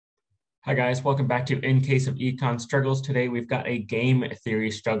Hi guys, welcome back to In Case of Econ Struggles. Today we've got a game theory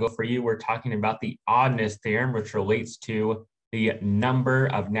struggle for you. We're talking about the Oddness Theorem, which relates to the number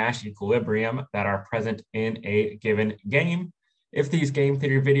of Nash equilibrium that are present in a given game. If these game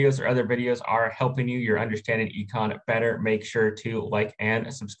theory videos or other videos are helping you, you're understanding econ better, make sure to like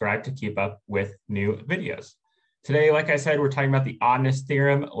and subscribe to keep up with new videos. Today, like I said, we're talking about the Oddness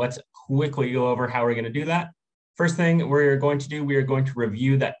Theorem. Let's quickly go over how we're going to do that. First thing we're going to do, we are going to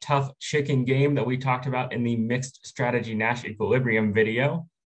review that tough chicken game that we talked about in the Mixed Strategy Nash Equilibrium video.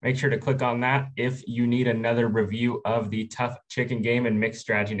 Make sure to click on that if you need another review of the tough chicken game and Mixed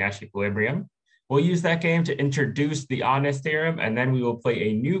Strategy Nash Equilibrium. We'll use that game to introduce the Oddness Theorem, and then we will play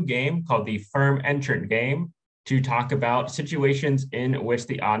a new game called the Firm Entrant game to talk about situations in which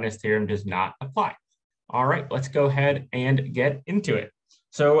the Oddness Theorem does not apply. All right, let's go ahead and get into it.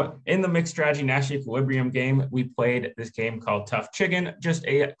 So in the Mixed Strategy Nash Equilibrium game, we played this game called Tough Chicken. Just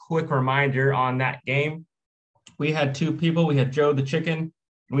a quick reminder on that game. We had two people. We had Joe the chicken,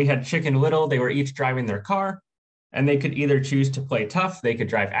 and we had Chicken Little. They were each driving their car, and they could either choose to play tough, they could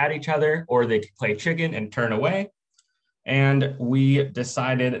drive at each other, or they could play chicken and turn away. And we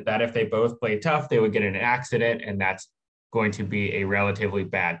decided that if they both played tough, they would get in an accident, and that's going to be a relatively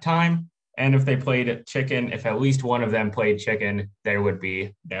bad time. And if they played chicken, if at least one of them played chicken, there would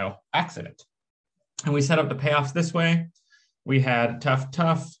be no accident. And we set up the payoffs this way. We had tough,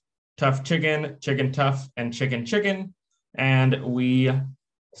 tough, tough chicken, chicken tough, and chicken chicken. And we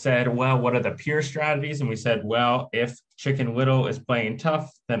said, well, what are the pure strategies? And we said, well, if Chicken Little is playing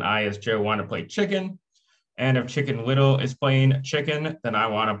tough, then I as Joe want to play chicken. And if Chicken Little is playing chicken, then I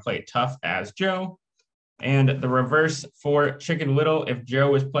want to play tough as Joe. And the reverse for Chicken Little, if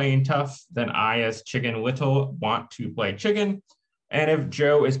Joe is playing tough, then I as Chicken Little want to play chicken. And if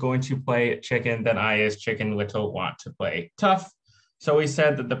Joe is going to play chicken, then I as Chicken Little want to play tough. So we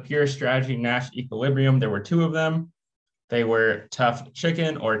said that the pure strategy Nash equilibrium, there were two of them. They were tough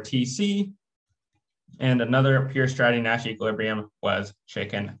chicken or TC. And another pure strategy Nash equilibrium was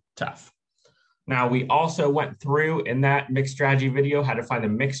chicken tough. Now we also went through in that mixed strategy video how to find the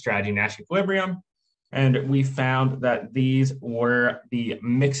mixed strategy Nash equilibrium. And we found that these were the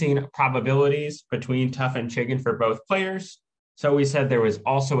mixing probabilities between tough and chicken for both players. So we said there was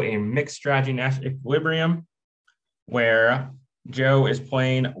also a mixed strategy Nash equilibrium where Joe is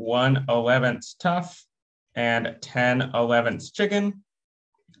playing 1/11 tough and 10/11 chicken.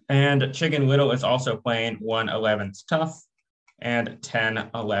 And Chicken Little is also playing 1/11 tough and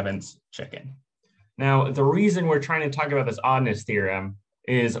 10/11 chicken. Now, the reason we're trying to talk about this oddness theorem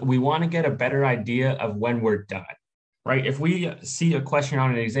is we want to get a better idea of when we're done, right? If we see a question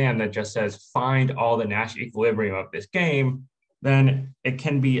on an exam that just says, find all the Nash equilibrium of this game, then it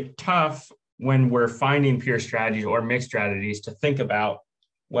can be tough when we're finding pure strategies or mixed strategies to think about,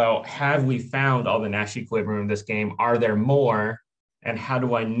 well, have we found all the Nash equilibrium of this game? Are there more? And how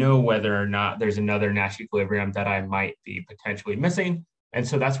do I know whether or not there's another Nash equilibrium that I might be potentially missing? And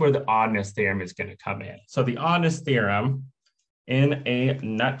so that's where the oddness theorem is going to come in. So the oddness theorem, in a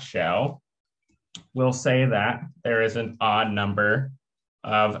nutshell, we'll say that there is an odd number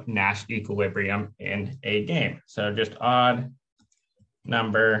of Nash equilibrium in a game. So just odd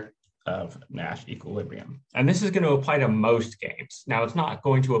number of Nash equilibrium. And this is going to apply to most games. Now, it's not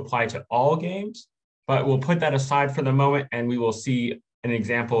going to apply to all games, but we'll put that aside for the moment, and we will see an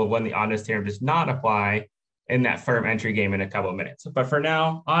example of when the oddness theorem does not apply in that firm entry game in a couple of minutes. But for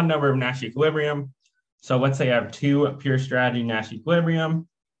now, odd number of Nash equilibrium. So let's say I have two pure strategy Nash equilibrium.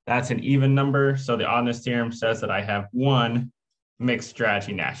 That's an even number. So the oddness theorem says that I have one mixed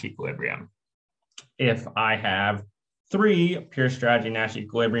strategy Nash equilibrium. If I have three pure strategy Nash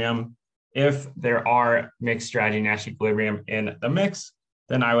equilibrium, if there are mixed strategy Nash equilibrium in the mix,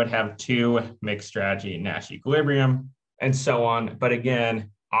 then I would have two mixed strategy Nash equilibrium and so on. But again,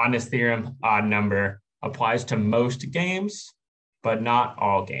 oddness theorem, odd number, applies to most games, but not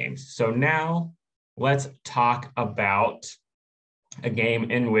all games. So now let's talk about a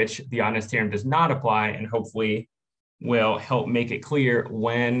game in which the oddness theorem does not apply, and hopefully will help make it clear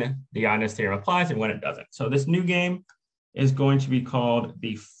when the oddness theorem applies and when it doesn't. So this new game is going to be called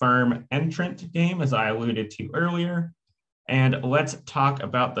the Firm Entrant game, as I alluded to earlier. And let's talk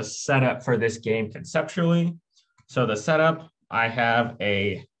about the setup for this game conceptually. So the setup, I have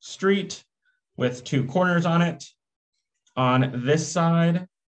a street with two corners on it. On this side,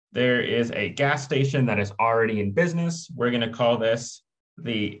 there is a gas station that is already in business. We're going to call this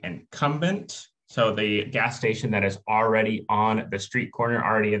the Incumbent. So the gas station that is already on the street corner,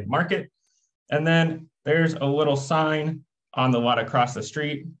 already in the market. And then there's a little sign on the lot across the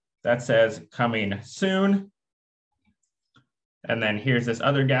street that says coming soon. And then here's this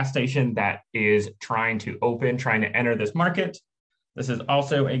other gas station that is trying to enter this market. This is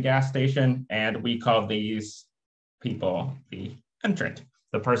also a gas station, and we call these people the entrant,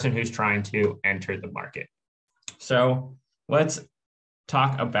 the person who's trying to enter the market. So let's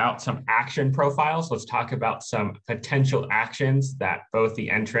talk about some action profiles. Let's talk about some potential actions that both the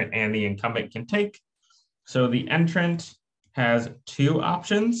entrant and the incumbent can take. So the entrant has two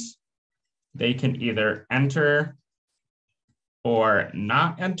options. They can either enter or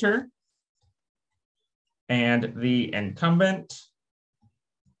not enter. And the incumbent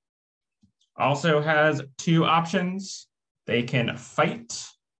also has two options. They can fight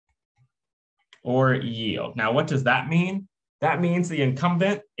or yield. Now, what does that mean? That means the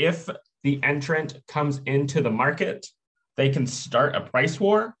incumbent, if the entrant comes into the market, they can start a price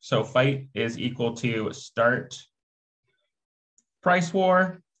war. So fight is equal to start price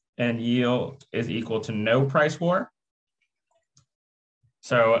war, and yield is equal to no price war.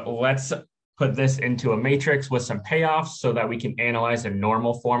 So let's put this into a matrix with some payoffs so that we can analyze the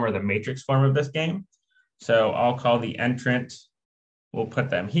normal form or the matrix form of this game. So I'll call the entrant, we'll put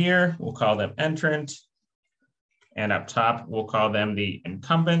them here, we'll call them entrant. And up top, we'll call them the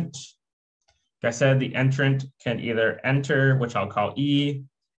incumbent. Like I said, the entrant can either enter, which I'll call E,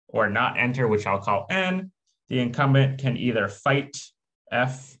 or not enter, which I'll call N. The incumbent can either fight,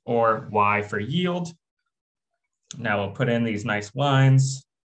 F, or Y for yield. Now we'll put in these nice lines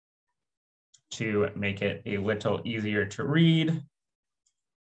to make it a little easier to read.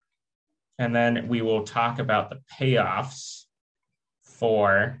 And then we will talk about the payoffs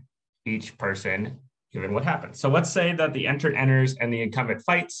for each person given what happens. So let's say that the entrant enters and the incumbent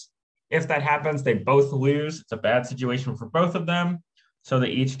fights. If that happens, they both lose. It's a bad situation for both of them. So they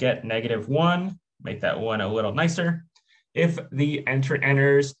each get -1, make that one a little nicer. If the entrant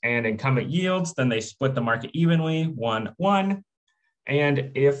enters and incumbent yields, then they split the market evenly, 1-1.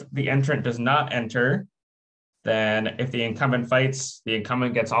 And if the entrant does not enter, then if the incumbent fights, the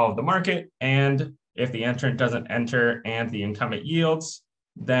incumbent gets all of the market. And if the entrant doesn't enter and the incumbent yields,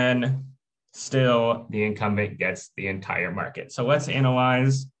 then still the incumbent gets the entire market. So let's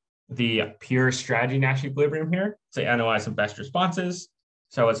analyze the pure strategy Nash equilibrium here. So analyze some best responses.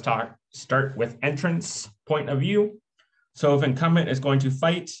 So let's start with entrant's point of view. So if incumbent is going to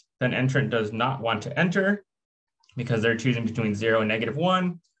fight, then entrant does not want to enter because they're choosing between 0 and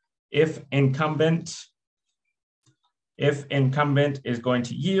 -1. If incumbent is going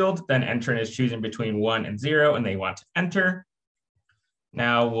to yield, then entrant is choosing between 1 and 0 and they want to enter.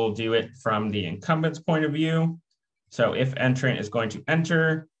 Now we'll do it from the incumbent's point of view. So if entrant is going to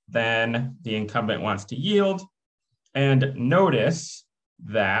enter, then the incumbent wants to yield. And notice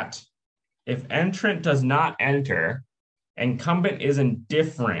that if entrant does not enter, incumbent is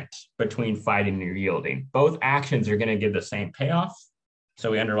indifferent between fighting or yielding. Both actions are going to give the same payoff.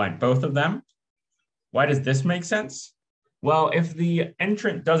 So we underline both of them. Why does this make sense? Well, if the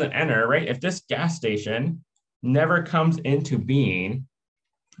entrant doesn't enter, right, if this gas station never comes into being,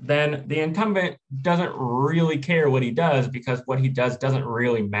 then the incumbent doesn't really care what he does because what he does doesn't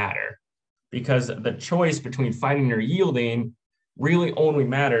really matter. Because the choice between fighting or yielding really only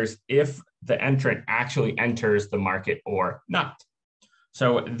matters if the entrant actually enters the market or not.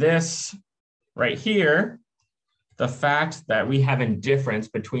 So this right here, the fact that we have indifference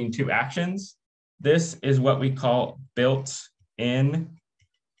between two actions, this is what we call built-in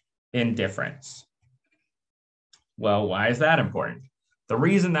indifference. Well, why is that important? The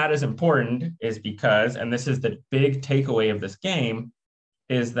reason that is important is because, and this is the big takeaway of this game,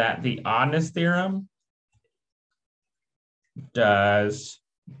 is that the Oddness Theorem does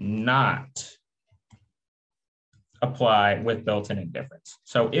not apply with built-in indifference.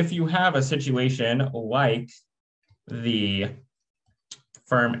 So if you have a situation like the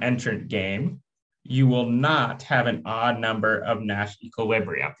firm entrant game, you will not have an odd number of Nash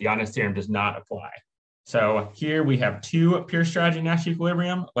equilibria. The Oddness Theorem does not apply. So here we have two pure strategy Nash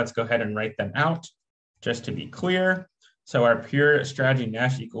equilibrium. Let's go ahead and write them out just to be clear. So our pure strategy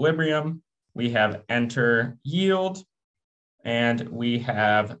Nash equilibrium, we have enter yield, and we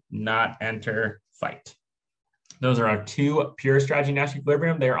have not enter fight. Those are our two pure strategy Nash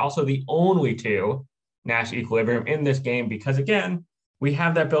equilibrium. They are also the only two Nash equilibrium in this game because, again, we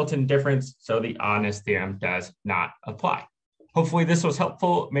have that built-in difference, so the Oddness Theorem does not apply. Hopefully this was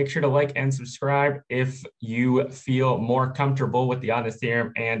helpful. Make sure to like and subscribe if you feel more comfortable with the Oddness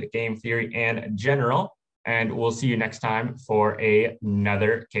Theorem and game theory in general. And we'll see you next time for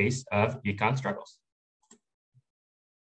another case of econ struggles.